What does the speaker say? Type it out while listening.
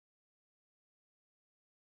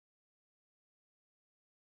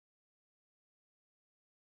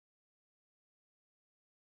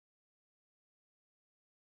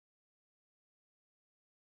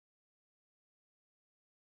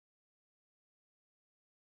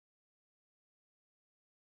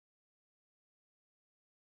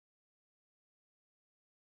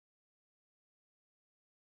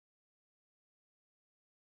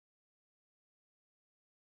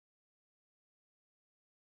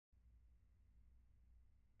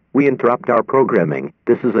We interrupt our programming.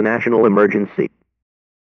 This is a national emergency.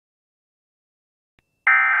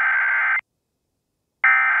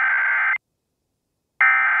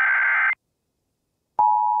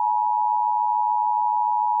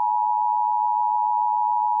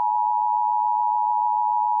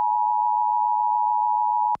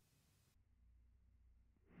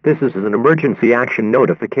 This is an emergency action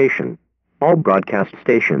notification. All broadcast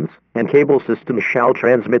stations and cable systems shall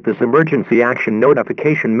transmit this emergency action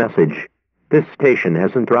notification message. This station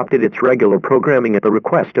has interrupted its regular programming at the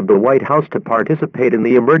request of the White House to participate in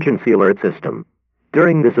the emergency alert system.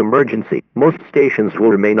 During this emergency, most stations will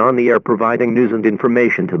remain on the air providing news and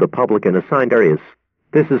information to the public in assigned areas.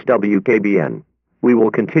 This is WKBN. We will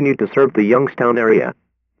continue to serve the Youngstown area.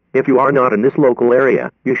 If you are not in this local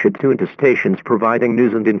area, you should tune to stations providing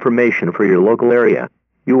news and information for your local area.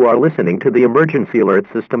 You are listening to the emergency alert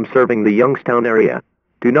system serving the Youngstown area.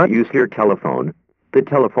 Do not use your telephone. The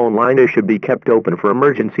telephone line should be kept open for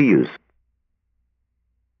emergency use.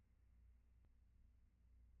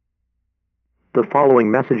 The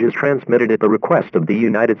following message is transmitted at the request of the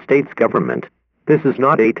United States government. This is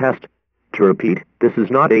not a test. To repeat, this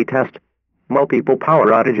is not a test. Multiple power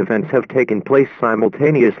outage events have taken place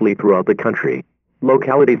simultaneously throughout the country.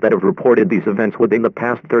 Localities that have reported these events within the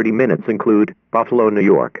past 30 minutes include Buffalo, New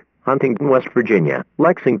York, Huntington, West Virginia,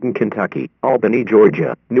 Lexington, Kentucky, Albany,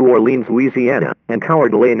 Georgia, New Orleans, Louisiana, and Coeur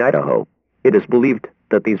d'Alene, Idaho. It is believed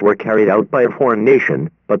that these were carried out by a foreign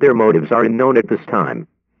nation, but their motives are unknown at this time.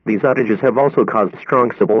 These outages have also caused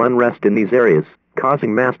strong civil unrest in these areas,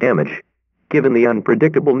 causing mass damage. Given the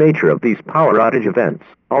unpredictable nature of these power outage events,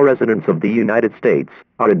 all residents of the United States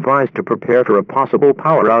are advised to prepare for a possible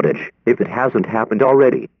power outage if it hasn't happened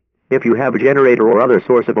already. If you have a generator or other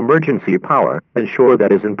source of emergency power, ensure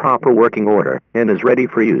that is in proper working order and is ready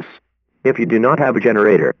for use. If you do not have a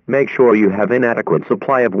generator, make sure you have an adequate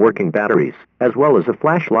supply of working batteries, as well as a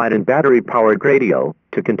flashlight and battery-powered radio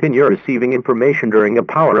to continue receiving information during a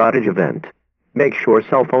power outage event. Make sure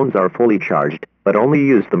cell phones are fully charged, but only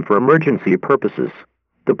use them for emergency purposes.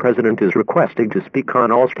 The President is requesting to speak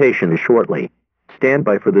on all stations shortly. Stand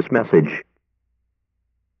by for this message.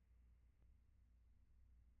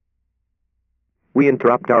 We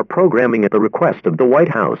interrupt our programming at the request of the White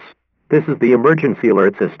House. This is the emergency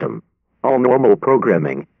alert system. All normal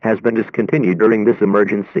programming has been discontinued during this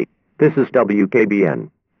emergency. This is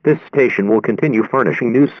WKBN. This station will continue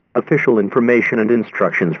furnishing news, official information and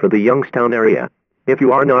instructions for the Youngstown area. If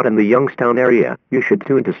you are not in the Youngstown area, you should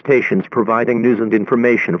tune to stations providing news and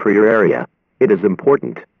information for your area. It is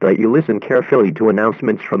important that you listen carefully to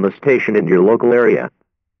announcements from the station in your local area.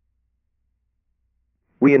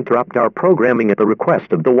 We interrupt our programming at the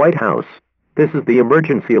request of the White House. This is the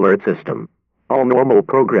emergency alert system. All normal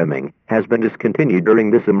programming has been discontinued during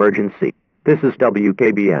this emergency. This is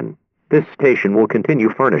WKBN. This station will continue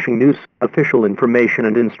furnishing news, official information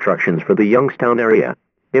and instructions for the Youngstown area.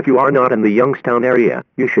 If you are not in the Youngstown area,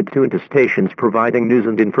 you should tune to stations providing news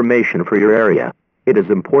and information for your area. It is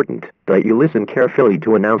important that you listen carefully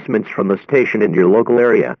to announcements from the station in your local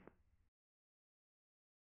area.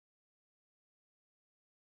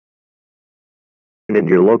 In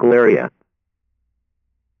your local area.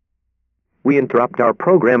 We interrupt our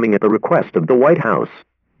programming at the request of the White House.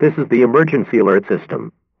 This is the emergency alert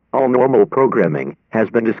system. All normal programming has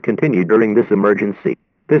been discontinued during this emergency.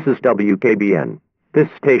 This is WKBN. This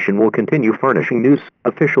station will continue furnishing news,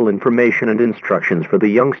 official information and instructions for the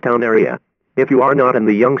Youngstown area. If you are not in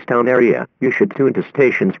the Youngstown area, you should tune to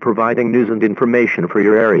stations providing news and information for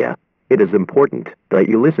your area. It is important that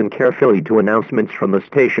you listen carefully to announcements from the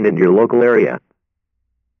station in your local area.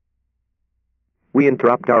 We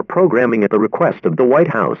interrupt our programming at the request of the White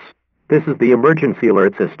House. This is the emergency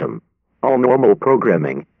alert system. All normal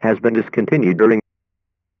programming has been discontinued during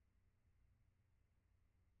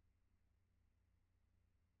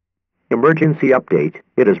emergency update.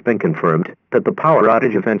 It has been confirmed that the power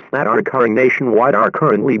outage events that are occurring nationwide are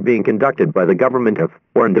currently being conducted by the government of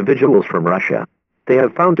or individuals from Russia. They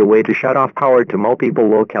have found a way to shut off power to multiple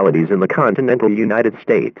localities in the continental United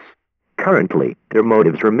States. Currently, their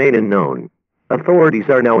motives remain unknown. Authorities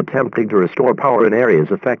are now attempting to restore power in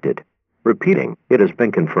areas affected. Repeating, it has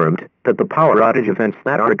been confirmed that the power outage events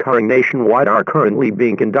that are occurring nationwide are currently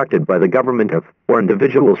being conducted by the government of or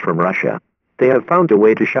individuals from Russia. They have found a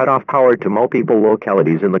way to shut off power to multiple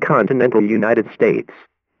localities in the continental United States.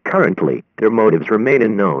 Currently, their motives remain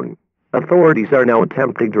unknown. Authorities are now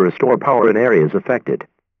attempting to restore power in areas affected.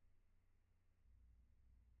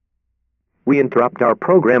 We interrupt our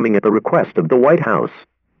programming at the request of the White House.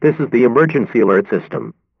 This is the emergency alert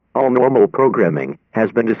system. All normal programming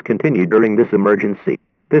has been discontinued during this emergency.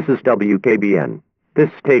 This is WKBN. This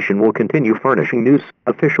This station will continue furnishing news,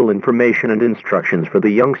 official information and instructions for the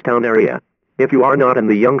Youngstown area. If you are not in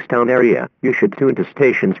the Youngstown area, you should tune to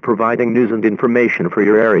stations providing news and information for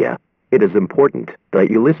your area. It is important that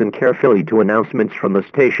you listen carefully to announcements from the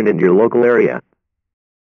station in your local area.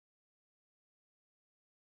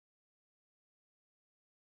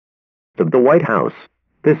 Of the White House.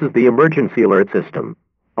 This is the emergency alert system.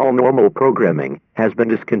 All normal programming has been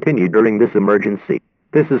discontinued during this emergency.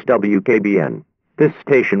 This is WKBN. This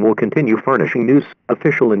station will continue furnishing news,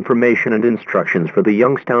 official information and instructions for the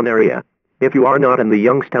Youngstown area. If you are not in the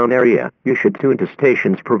Youngstown area, you should tune to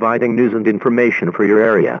stations providing news and information for your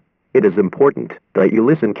area. It is important that you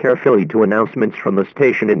listen carefully to announcements from the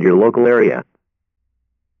station in your local area.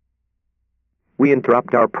 We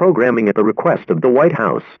interrupt our programming at the request of the White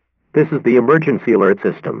House. This is the emergency alert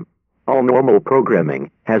system. All normal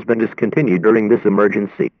programming has been discontinued during this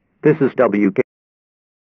emergency. This is WK.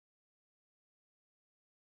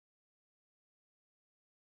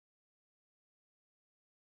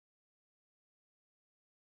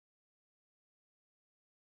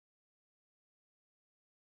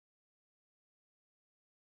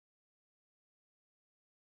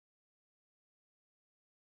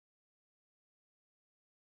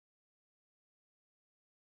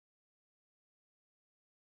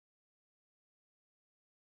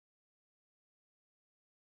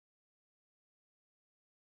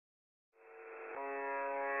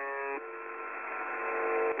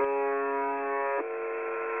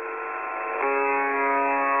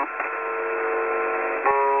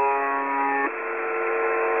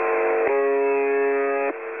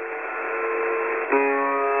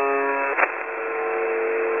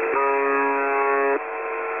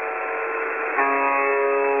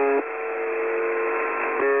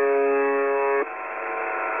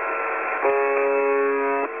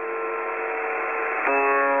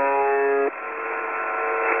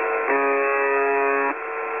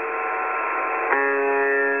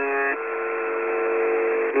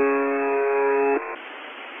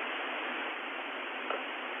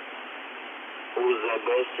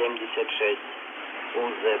 УЗБ-76,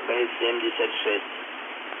 УЗБ-76,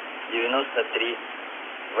 93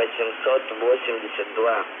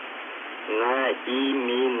 882, на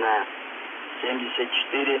имена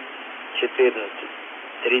 74 14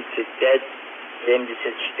 35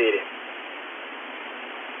 74,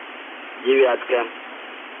 девятка,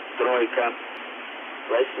 тройка,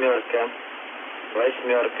 восьмерка,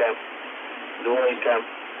 восьмерка, двойка,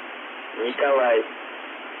 Николай,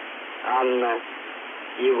 Анна,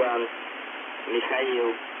 Иван,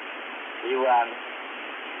 Михаил, Иван,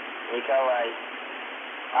 Николай,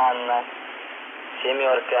 Анна,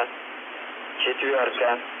 семерка,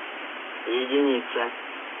 четверка, единица,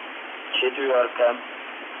 четверка,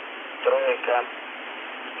 тройка,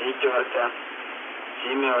 пятерка,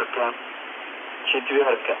 семерка,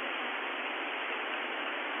 четверка.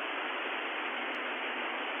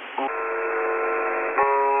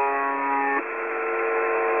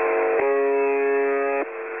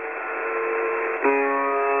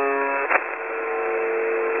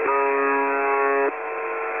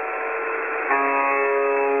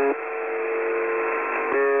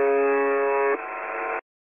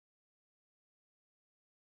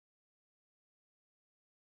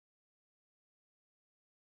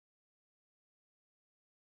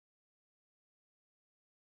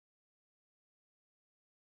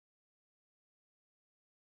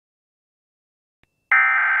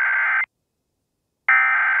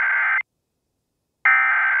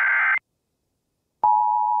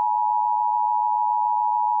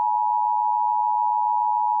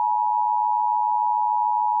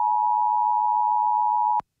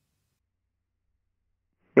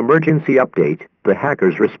 Emergency update. The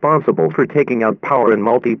hackers responsible for taking out power in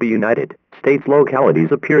multiple United States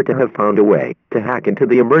localities appear to have found a way to hack into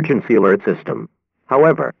the emergency alert system.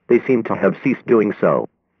 However, they seem to have ceased doing so.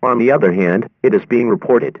 On the other hand, it is being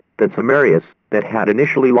reported that some areas that had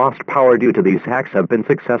initially lost power due to these hacks have been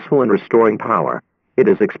successful in restoring power. It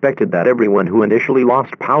is expected that everyone who initially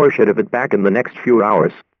lost power should have it back in the next few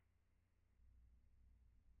hours.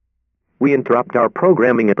 We interrupt our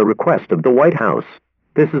programming at the request of the White House.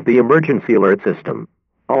 This is the emergency alert system.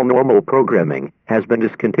 All normal programming has been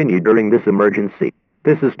discontinued during this emergency.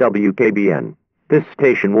 This is WKBN. This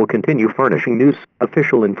station will continue furnishing news,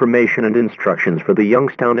 official information and instructions for the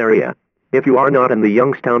Youngstown area. If you are not in the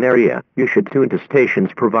Youngstown area, you should tune to stations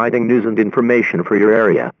providing news and information for your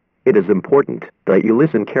area. It is important that you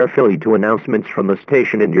listen carefully to announcements from the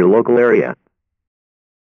station in your local area.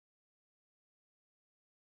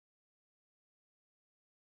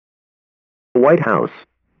 White House.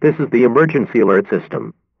 This is the emergency alert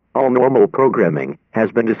system. All normal programming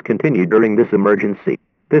has been discontinued during this emergency.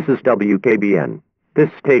 This is WKBN. This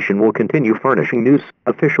station will continue furnishing news,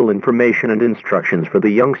 official information and instructions for the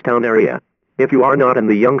Youngstown area. If you are not in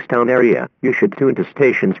the Youngstown area, you should tune to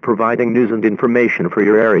stations providing news and information for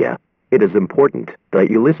your area. It is important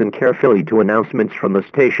that you listen carefully to announcements from the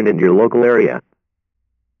station in your local area.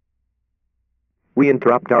 We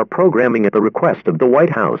interrupt our programming at the request of the White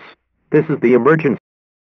House. This is the emergency.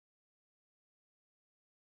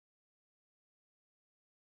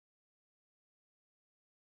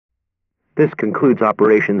 This concludes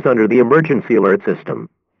operations under the emergency alert system.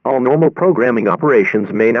 All normal programming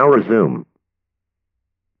operations may now resume.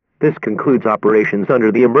 This concludes operations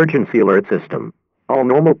under the emergency alert system. All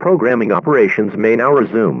normal programming operations may now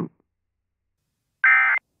resume.